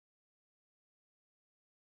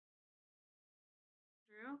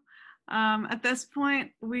At this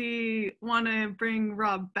point, we want to bring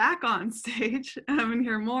Rob back on stage and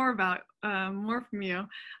hear more from you,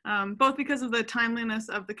 both because of the timeliness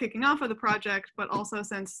of the kicking off of the project, but also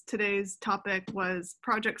since today's topic was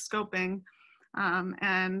project scoping.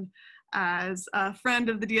 And as a friend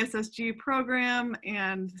of the DSSG program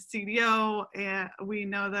and CDO, we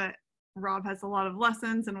know that Rob has a lot of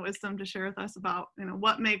lessons and wisdom to share with us about,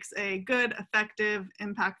 what makes a good, effective,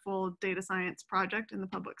 impactful data science project in the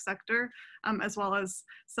public sector, as well as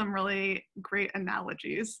some really great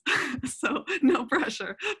analogies. So no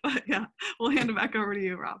pressure, but yeah, we'll hand it back over to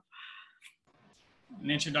you, Rob.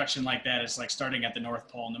 An introduction like that is like starting at the North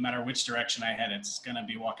Pole. No matter which direction I head, it's going to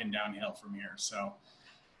be walking downhill from here. So,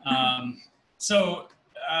 so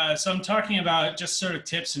I'm talking about just sort of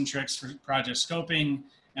tips and tricks for project scoping.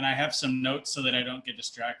 And I have some notes so that I don't get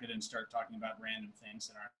distracted and start talking about random things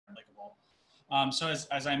that aren't applicable. So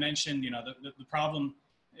as I mentioned, the problem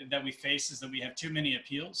that we face is that we have too many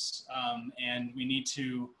appeals, and we need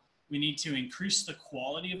to increase the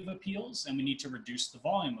quality of appeals, and we need to reduce the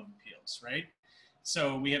volume of appeals, right?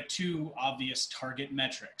 So we have two obvious target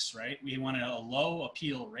metrics, right? We want a low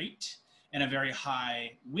appeal rate and a very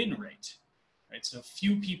high win rate. Right, so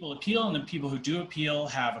few people appeal, and the people who do appeal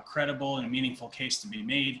have a credible and a meaningful case to be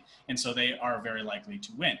made, and so they are very likely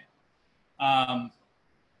to win. And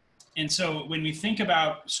so when we think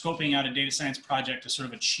about scoping out a data science project to sort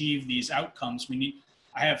of achieve these outcomes,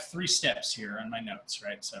 I have 3 steps here on my notes,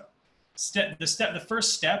 right? So the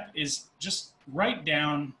first step is just write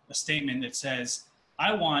down a statement that says,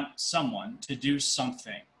 I want someone to do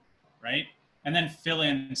something, right? And then fill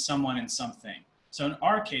in someone and something. So in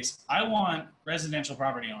our case, I want residential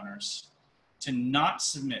property owners to not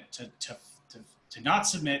submit to not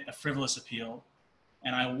submit a frivolous appeal,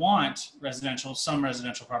 and I want some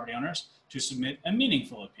residential property owners to submit a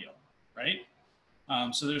meaningful appeal, right?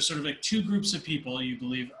 So there's sort of like 2 groups of people you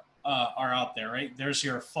believe are out there, right? There's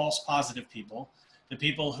your false positive people, the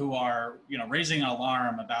people who are raising an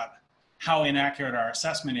alarm about how inaccurate our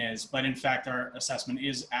assessment is, but in fact our assessment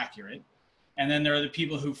is accurate. And then there are the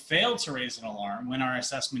people who fail to raise an alarm when our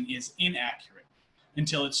assessment is inaccurate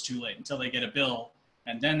until it's too late, until they get a bill,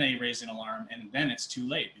 and then they raise an alarm, and then it's too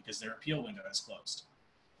late because their appeal window is closed.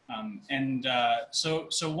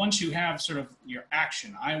 So once you have sort of your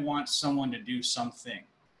action, I want someone to do something.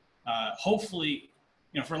 Hopefully,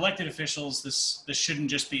 for elected officials, this shouldn't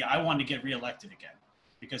just be, I want to get reelected again,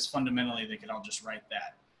 because fundamentally they could all just write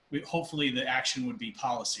that. Hopefully the action would be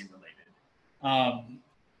policy related.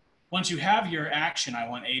 Once you have your action, I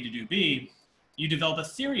want A to do B, you develop a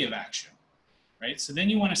theory of action, right? So then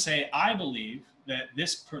you want to say, I believe that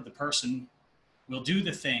the person will do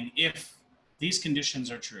the thing if these conditions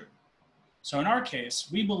are true. So in our case,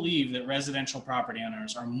 we believe that residential property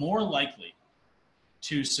owners are more likely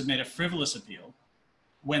to submit a frivolous appeal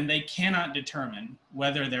when they cannot determine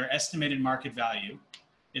whether their estimated market value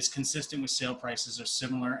is consistent with sale prices or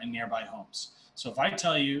similar in nearby homes. So if I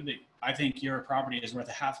tell you that I think your property is worth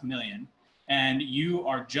 $500,000 and you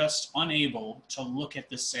are just unable to look at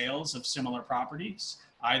the sales of similar properties,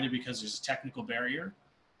 either because there's a technical barrier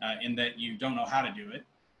in that you don't know how to do it,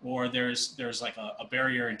 or there's like a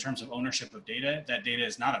barrier in terms of ownership of data. That data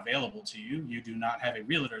is not available to you. You do not have a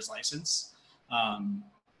realtor's license.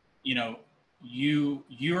 You're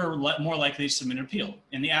more likely to submit an appeal.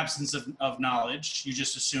 In the absence of knowledge, you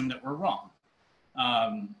just assume that we're wrong.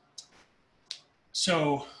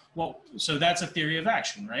 So that's a theory of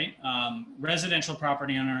action, right? Residential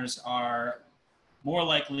property owners are more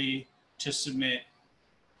likely to submit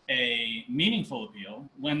a meaningful appeal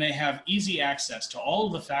when they have easy access to all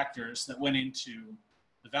of the factors that went into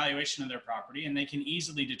the valuation of their property, and they can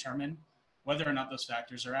easily determine whether or not those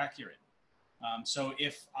factors are accurate. So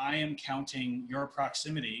if I am counting your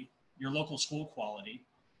proximity, your local school quality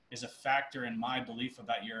is a factor in my belief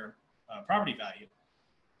about your property value,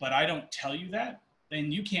 but I don't tell you that,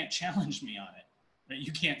 then you can't challenge me on it. Right?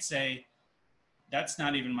 You can't say, that's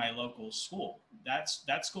not even my local school.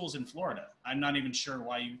 That school's in Florida. I'm not even sure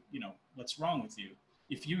why what's wrong with you.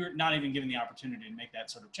 If you're not even given the opportunity to make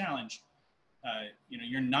that sort of challenge,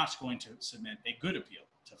 you're not going to submit a good appeal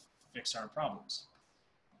to fix our problems.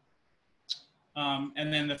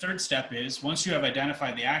 And then the third step is, once you have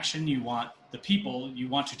identified the action you want, the people you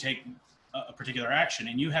want to take a particular action,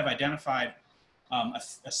 and you have identified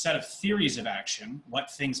a set of theories of action,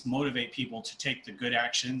 what things motivate people to take the good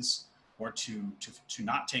actions or to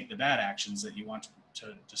not take the bad actions that you want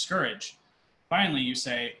to discourage. Finally, you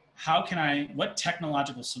say, what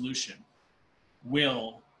technological solution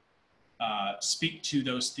will speak to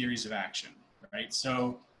those theories of action, right?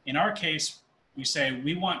 So in our case, we say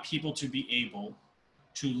we want people to be able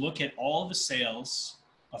to look at all the sales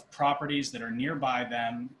of properties that are nearby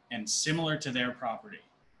them and similar to their property.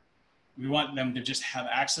 We want them to just have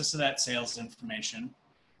access to that sales information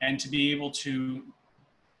and to be able to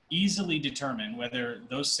easily determine whether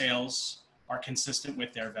those sales are consistent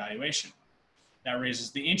with their valuation. That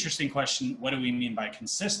raises the interesting question, what do we mean by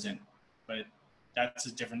consistent? But that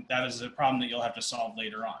is a problem that you'll have to solve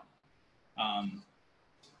later on.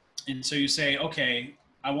 And so you say, okay,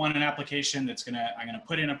 I want an application I'm gonna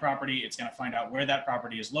put in a property, it's gonna find out where that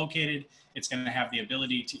property is located, it's gonna have the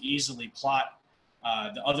ability to easily plot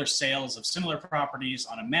the other sales of similar properties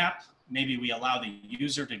on a map. Maybe we allow the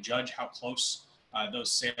user to judge how close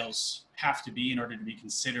those sales have to be in order to be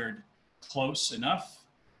considered close enough.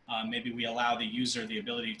 Maybe we allow the user the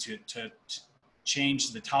ability to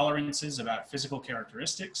change the tolerances about physical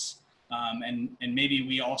characteristics. And maybe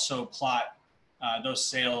we also plot those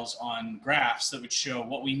sales on graphs that would show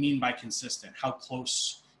what we mean by consistent. How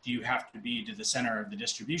close do you have to be to the center of the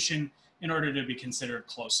distribution in order to be considered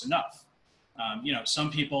close enough?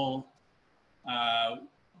 Some people,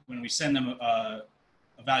 when we send them a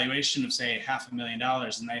valuation of say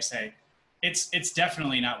 $500,000 and they say, it's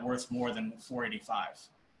definitely not worth more than 485.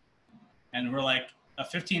 And we're like, a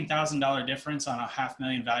 $15,000 difference on a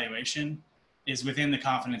 $500,000 valuation is within the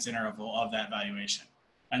confidence interval of that valuation.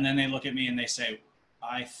 And then they look at me and they say,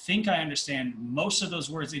 I think I understand most of those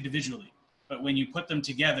words individually, but when you put them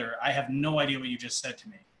together, I have no idea what you just said to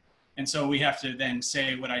me. And so we have to then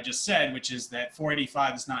say what I just said, which is that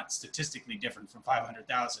 485 is not statistically different from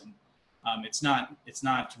 500,000. It's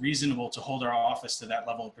not reasonable to hold our office to that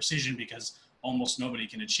level of precision because almost nobody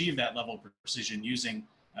can achieve that level of precision using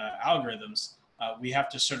algorithms. We have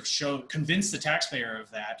to sort of convince the taxpayer of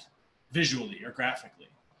that visually or graphically.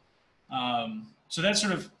 So that's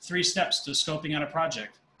sort of 3 steps to scoping out a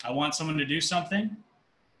project. I want someone to do something.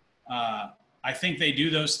 I think they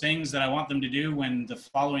do those things that I want them to do when the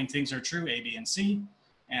following things are true, A, B, and C.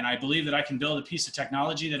 And I believe that I can build a piece of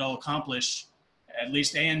technology that'll accomplish at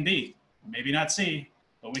least A and B. Maybe not C,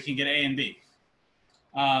 but we can get A and B.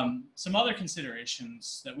 Some other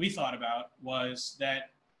considerations that we thought about was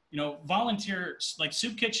that, volunteers, like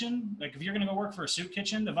soup kitchen, like if you're gonna go work for a soup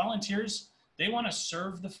kitchen, the volunteers, they wanna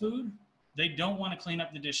serve the food. They don't wanna clean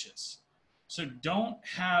up the dishes. So don't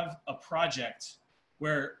have a project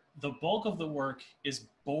where the bulk of the work is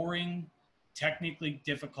boring, technically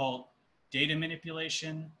difficult data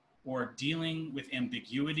manipulation or dealing with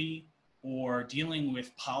ambiguity or dealing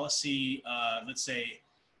with policy, let's say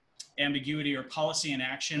ambiguity or policy in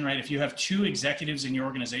action, right? If you have 2 executives in your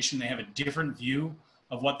organization, they have a different view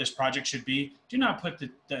of what this project should be. Do not put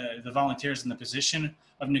the volunteers in the position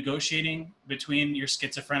of negotiating between your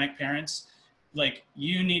schizophrenic parents. Like,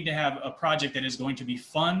 you need to have a project that is going to be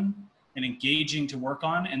fun and engaging to work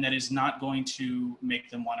on, and that is not going to make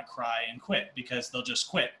them want to cry and quit, because they'll just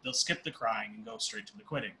quit. They'll skip the crying and go straight to the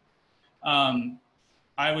quitting.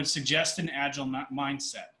 I would suggest an agile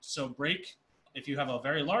mindset. So if you have a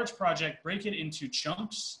very large project, break it into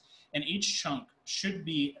chunks, and each chunk should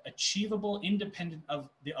be achievable independent of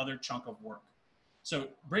the other chunk of work. So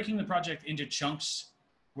breaking the project into chunks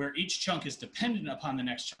where each chunk is dependent upon the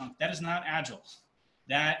next chunk, that is not agile.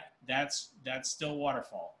 That's still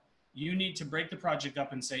waterfall. You need to break the project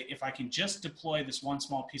up and say, if I can just deploy this one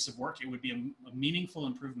small piece of work, it would be a meaningful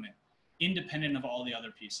improvement independent of all the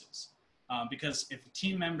other pieces. Because if a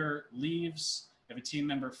team member leaves, if a team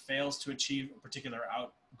member fails to achieve a particular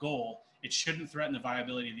goal, it shouldn't threaten the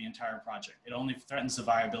viability of the entire project. It only threatens the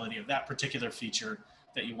viability of that particular feature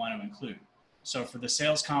that you want to include. So for the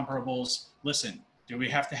sales comparables, listen, do we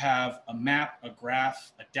have to have a map, a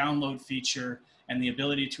graph, a download feature, and the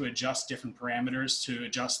ability to adjust different parameters to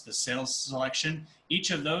adjust the sales selection?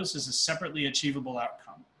 Each of those is a separately achievable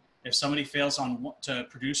outcome. If somebody fails to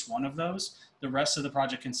produce one of those, the rest of the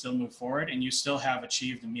project can still move forward, and you still have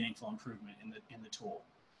achieved a meaningful improvement in the tool.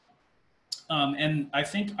 And I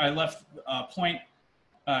think I left a point.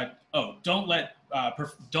 Don't let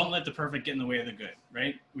the perfect get in the way of the good,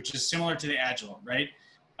 right? Which is similar to the agile, right?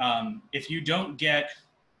 If you don't get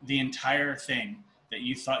the entire thing that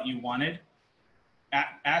you thought you wanted,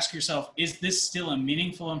 ask yourself, is this still a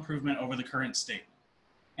meaningful improvement over the current state?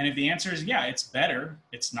 And if the answer is yeah, it's better,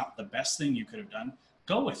 it's not the best thing you could have done,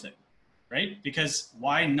 go with it, right? Because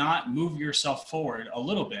why not move yourself forward a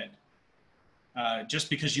little bit just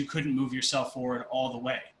because you couldn't move yourself forward all the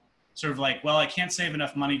way? Sort of like, well, I can't save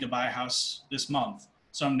enough money to buy a house this month,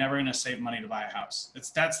 so I'm never gonna save money to buy a house.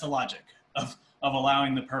 That's the logic of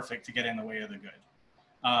allowing the perfect to get in the way of the good.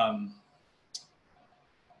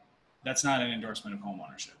 That's not an endorsement of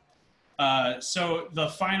homeownership. So the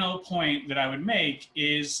final point that I would make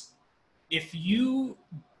is if you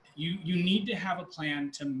need to have a plan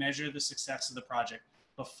to measure the success of the project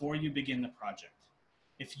before you begin the project.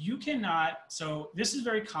 If you cannot, so this is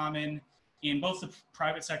very common in both the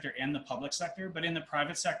private sector and the public sector, but in the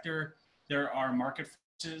private sector, there are market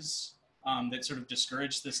forces that sort of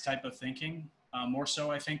discourage this type of thinking, more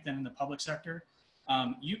so I think than in the public sector.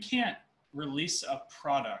 You can't release a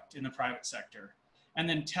product in the private sector and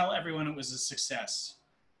then tell everyone it was a success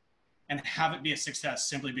and have it be a success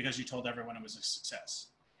simply because you told everyone it was a success.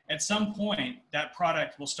 At some point, that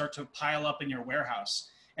product will start to pile up in your warehouse.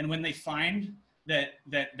 And when they find that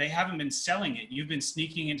they haven't been selling it, you've been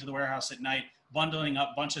sneaking into the warehouse at night, bundling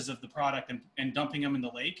up bunches of the product and dumping them in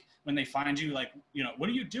the lake. When they find you, like, you know, what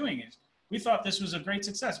are you doing? We thought this was a great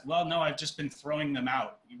success. Well, no, I've just been throwing them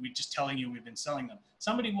out. We're just telling you we've been selling them.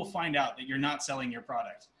 Somebody will find out that you're not selling your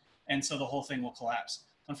product. And so the whole thing will collapse.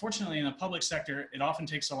 Unfortunately, in the public sector, it often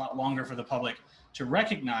takes a lot longer for the public to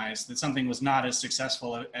recognize that something was not as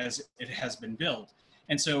successful as it has been billed.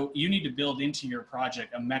 And so you need to build into your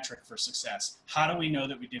project a metric for success. How do we know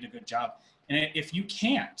that we did a good job? And if you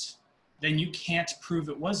can't, then you can't prove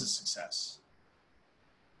it was a success.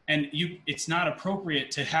 And it's not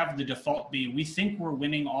appropriate to have the default be, we think we're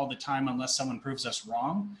winning all the time unless someone proves us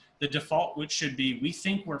wrong. The default, which should be, we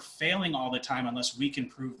think we're failing all the time unless we can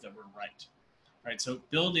prove that we're right. Right, so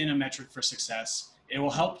build in a metric for success. It will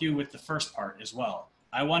help you with the first part as well.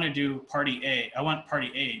 I want to do party A. I want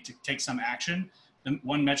party A to take some action. The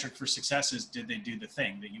one metric for success is, did they do the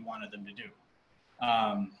thing that you wanted them to do?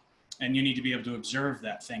 And you need to be able to observe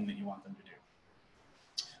that thing that you want them to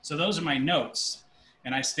do. So those are my notes,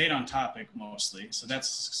 and I stayed on topic mostly. So that's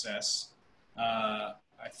success. I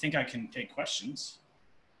think I can take questions.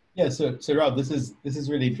 Yeah. So Rob, this is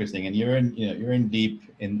really interesting, and you're in deep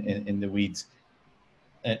in the weeds.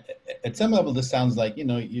 At some level, this sounds like, you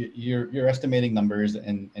know, you're estimating numbers,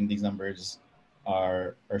 and these numbers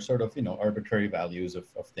are sort of, you know, arbitrary values of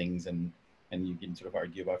things, and you can sort of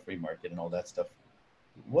argue about free market and all that stuff.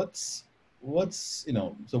 What's you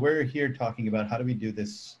know, so we're here talking about how do we do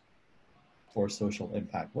this for social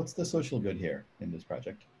impact? What's the social good here in this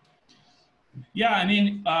project? Yeah, I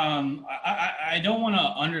mean, I don't want to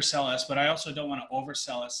undersell us, but I also don't want to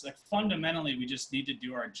oversell us. Like, fundamentally, we just need to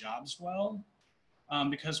do our jobs well.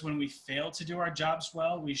 Because when we fail to do our jobs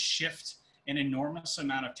well, we shift an enormous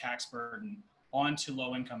amount of tax burden onto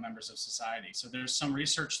low-income members of society. So there's some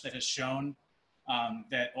research that has shown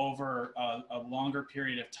that over a longer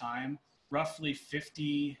period of time, roughly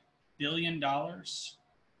 $50 billion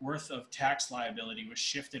worth of tax liability was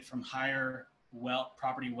shifted from higher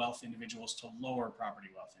property wealth individuals to lower property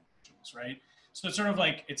wealth individuals, right? So it's sort of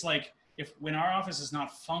like, when our office is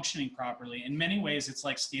not functioning properly, in many ways, it's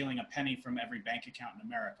like stealing a penny from every bank account in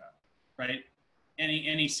America, right?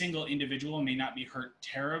 Any single individual may not be hurt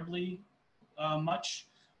terribly much,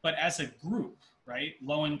 but as a group, right,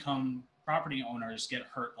 low-income property owners get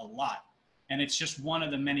hurt a lot. And it's just one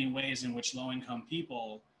of the many ways in which low-income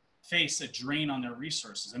people face a drain on their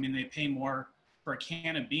resources. I mean, they pay more for a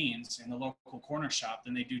can of beans in the local corner shop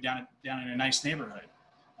than they do down in a nice neighborhood.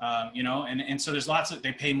 You know, and so there's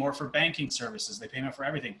they pay more for banking services. They pay more for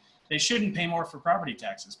everything. They shouldn't pay more for property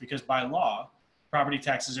taxes, because by law, property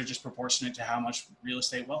taxes are just proportionate to how much real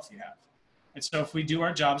estate wealth you have. And so if we do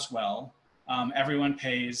our jobs well, everyone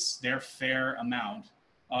pays their fair amount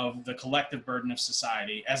of the collective burden of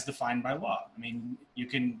society as defined by law. I mean, you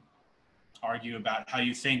can argue about how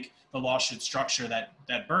you think the law should structure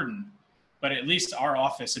that burden, but at least our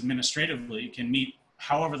office administratively can meet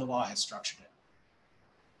however the law has structured it.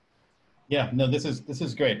 Yeah, no, this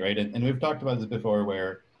is great, right? And we've talked about this before,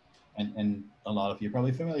 where, and a lot of you are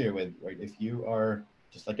probably familiar with, right? If you are,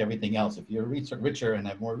 just like everything else, if you're richer and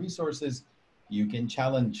have more resources, you can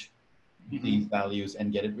challenge these values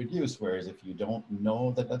and get it reduced. Whereas if you don't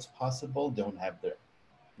know that that's possible, don't have the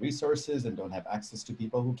resources and don't have access to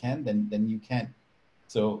people who can, then you can't.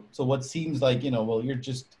 So what seems like, you know, well, you're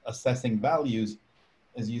just assessing values,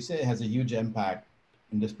 as you say, has a huge impact,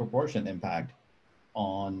 and disproportionate impact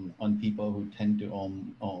on people who tend to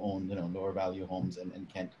own you know, lower value homes and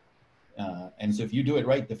can't. And so if you do it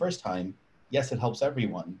right the first time, yes, it helps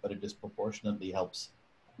everyone, but it disproportionately helps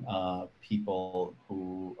people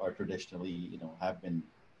who are traditionally, you know, have been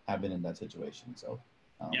in that situation. So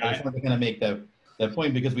I just want to kind of make that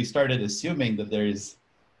point, because we started assuming that there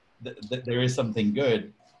is something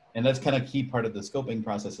good, and that's kind of key part of the scoping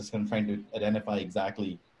process, is kind of trying to identify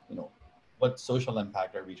exactly, you know, what social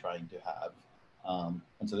impact are we trying to have.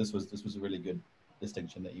 And so this was a really good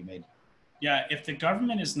distinction that you made. Yeah, if the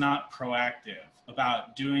government is not proactive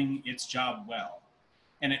about doing its job well,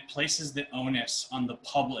 and it places the onus on the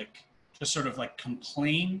public to sort of like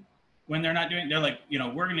complain when they're not doing, they're like, you know,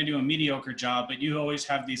 we're going to do a mediocre job, but you always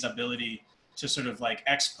have these ability to sort of like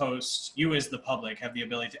ex post, you as the public have the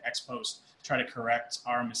ability to ex post, try to correct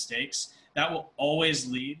our mistakes. That will always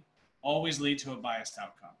lead to a biased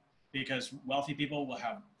outcome, because wealthy people will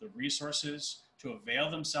have the resources to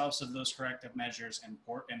avail themselves of those corrective measures, and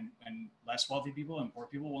less wealthy people and poor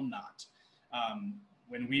people will not.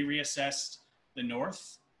 When we reassessed the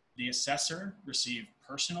North, the assessor received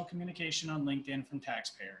personal communication on LinkedIn from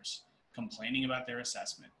taxpayers complaining about their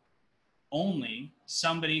assessment. Only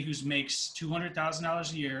somebody who makes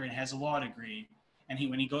 $200,000 a year and has a law degree, and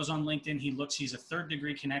when he goes on LinkedIn, he's a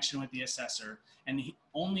third-degree connection with the assessor, and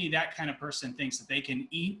only that kind of person thinks that they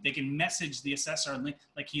can message the assessor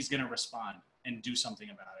like he's going to respond and do something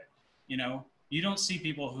about it. You know, you don't see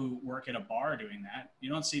people who work at a bar doing that. You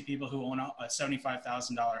don't see people who own a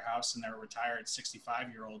 $75,000 house and they're a retired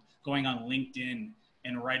 65-year-old going on LinkedIn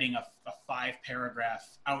and writing a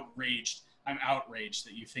 5-paragraph I'm outraged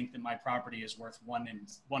that you think that my property is worth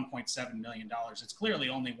 $1.7 million. It's clearly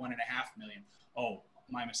only $1.5 million. Oh,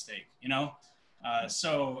 my mistake. You know,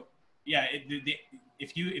 so yeah,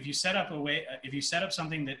 if you set up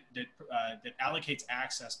something that allocates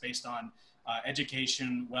access based on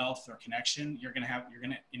education, wealth, or connection, you're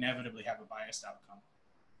gonna inevitably have a biased outcome.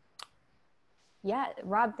 Yeah,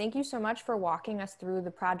 Rob, thank you so much for walking us through the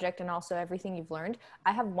project and also everything you've learned.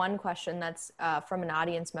 I have one question that's from an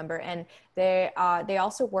audience member, and they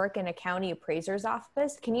also work in a county appraiser's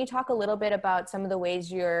office. Can you talk a little bit about some of the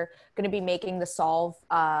ways you're going to be making the Solve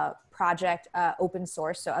project open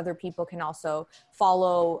source so other people can also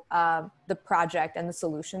follow the project and the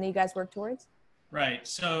solution that you guys work towards? Right.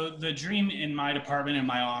 So the dream in my department, in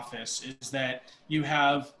my office, is that you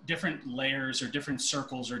have different layers or different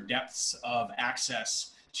circles or depths of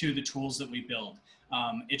access to the tools that we build.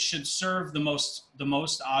 It should serve the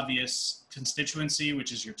most obvious constituency,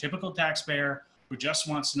 which is your typical taxpayer who just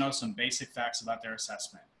wants to know some basic facts about their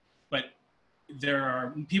assessment. But there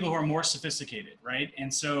are people who are more sophisticated, right?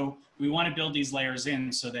 And so we want to build these layers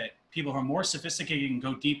in so that people who are more sophisticated can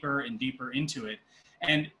go deeper and deeper into it.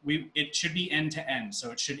 And it should be end to end. So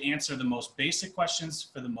it should answer the most basic questions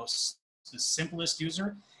for the simplest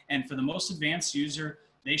user. And for the most advanced user,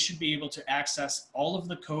 they should be able to access all of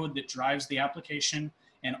the code that drives the application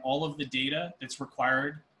and all of the data that's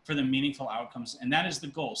required for the meaningful outcomes. And that is the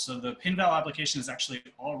goal. So the PinVal application is actually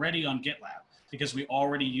already on GitLab because we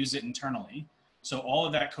already use it internally. So all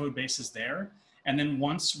of that code base is there. And then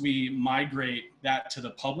once we migrate that to the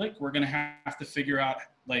public, we're going to have to figure out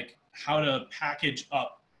like how to package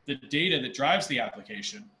up the data that drives the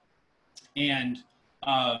application and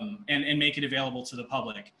make it available to the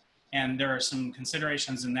public. And there are some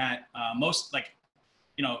considerations in that. The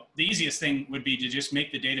easiest thing would be to just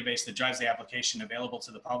make the database that drives the application available to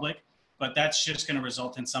the public, but that's just going to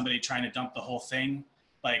result in somebody trying to dump the whole thing,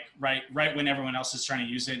 like right when everyone else is trying to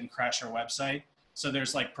use it and crash our website. So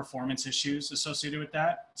there's like performance issues associated with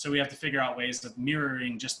that. So we have to figure out ways of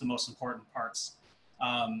mirroring just the most important parts.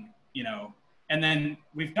 And then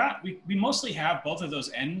we mostly have both of those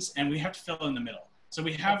ends and we have to fill in the middle. So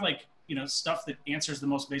we have stuff that answers the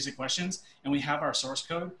most basic questions and we have our source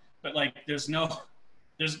code, but like there's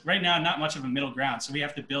right now not much of a middle ground. So we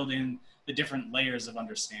have to build in the different layers of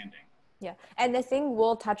understanding. Yeah. And the thing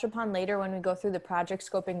we'll touch upon later when we go through the project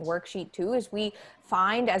scoping worksheet too, is we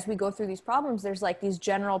find as we go through these problems, there's like these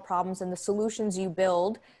general problems and the solutions you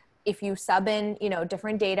build. If you sub in,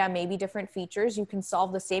 different data, maybe different features, you can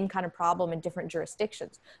solve the same kind of problem in different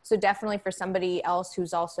jurisdictions. So definitely for somebody else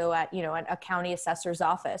who's also at a county assessor's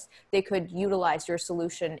office, they could utilize your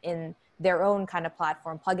solution in their own kind of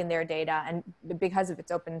platform, plug in their data, and because of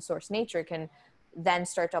its open source nature, can then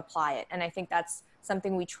start to apply it. And I think that's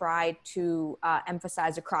something we try to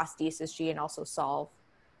emphasize across DSSG and also Solve.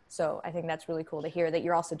 So I think that's really cool to hear that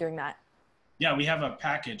you're also doing that. Yeah, we have a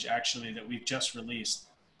package actually that we've just released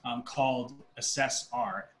called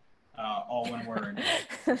Assessor, all one word.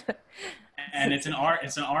 And it's an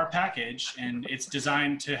R package, and it's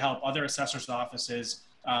designed to help other assessors' offices,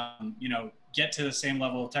 get to the same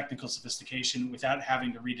level of technical sophistication without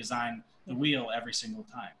having to redesign the wheel every single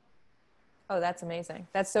time. Oh, that's amazing.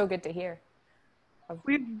 That's so good to hear.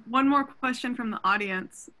 We have one more question from the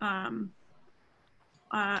audience.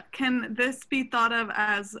 Can this be thought of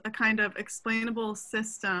as a kind of explainable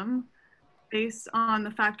system based on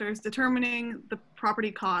the factors determining the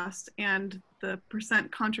property cost and the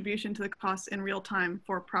 % contribution to the cost in real time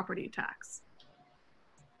for property tax?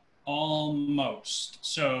 Almost.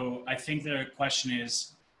 So I think the question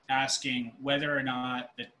is asking whether or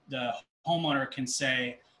not the homeowner can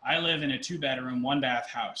say, I live in a 2-bedroom, 1-bath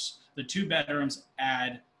house. The 2 bedrooms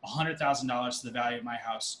add $100,000 to the value of my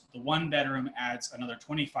house. The one bedroom adds another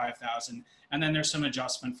 25,000, and then there's some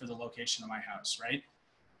adjustment for the location of my house, right?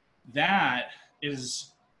 That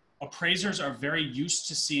is, appraisers are very used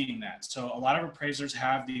to seeing that. So a lot of appraisers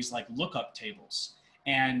have these like lookup tables,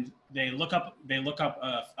 and they look up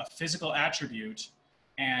a physical attribute,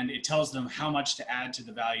 and it tells them how much to add to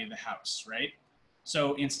the value of the house, right?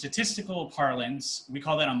 So in statistical parlance, we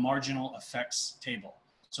call that a marginal effects table.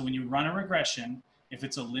 So when you run a regression, if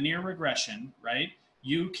it's a linear regression, right,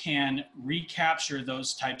 you can recapture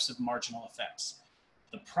those types of marginal effects.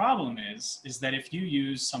 The problem is that if you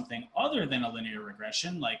use something other than a linear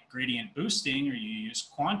regression, like gradient boosting, or you use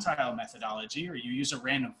quantile methodology, or you use a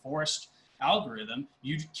random forest algorithm,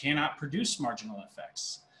 you cannot produce marginal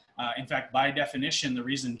effects. In fact, by definition, the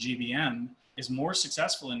reason GBM is more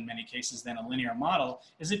successful in many cases than a linear model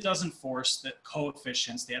is it doesn't force the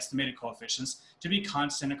coefficients, the estimated coefficients, to be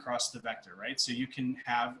constant across the vector, right? So you can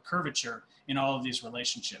have curvature in all of these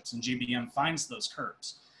relationships, and GBM finds those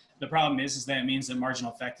curves. The problem is that it means that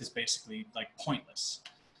marginal effect is basically like pointless.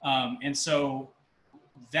 And so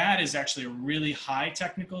that is actually a really high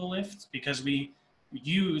technical lift, because we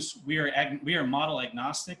are model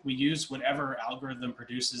agnostic. We use whatever algorithm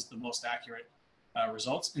produces the most accurate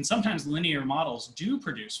results. And sometimes linear models do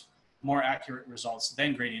produce more accurate results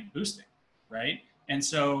than gradient boosting, right? And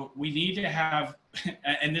so we need to have,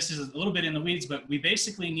 and this is a little bit in the weeds, but we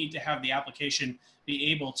basically need to have the application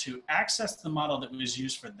be able to access the model that was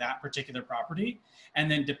used for that particular property.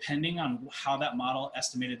 And then depending on how that model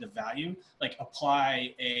estimated the value, like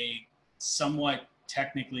apply a somewhat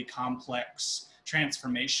technically complex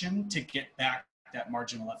transformation to get back that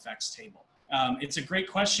marginal effects table. It's a great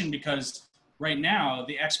question, because right now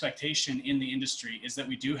the expectation in the industry is that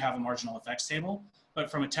we do have a marginal effects table,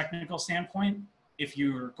 but from a technical standpoint, if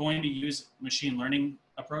you're going to use machine learning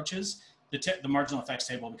approaches, the marginal effects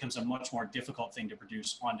table becomes a much more difficult thing to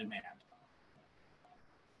produce on demand.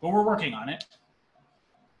 But we're working on it.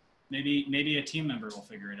 Maybe a team member will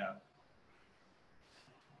figure it out.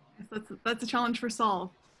 That's a challenge for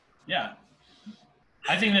Sol. Yeah.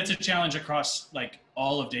 I think that's a challenge across like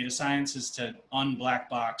all of data science, is to unblack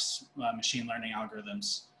box machine learning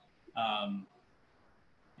algorithms.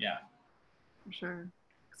 Yeah. For sure.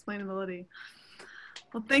 Explainability.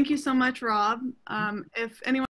 Well, thank you so much, Rob. If anyone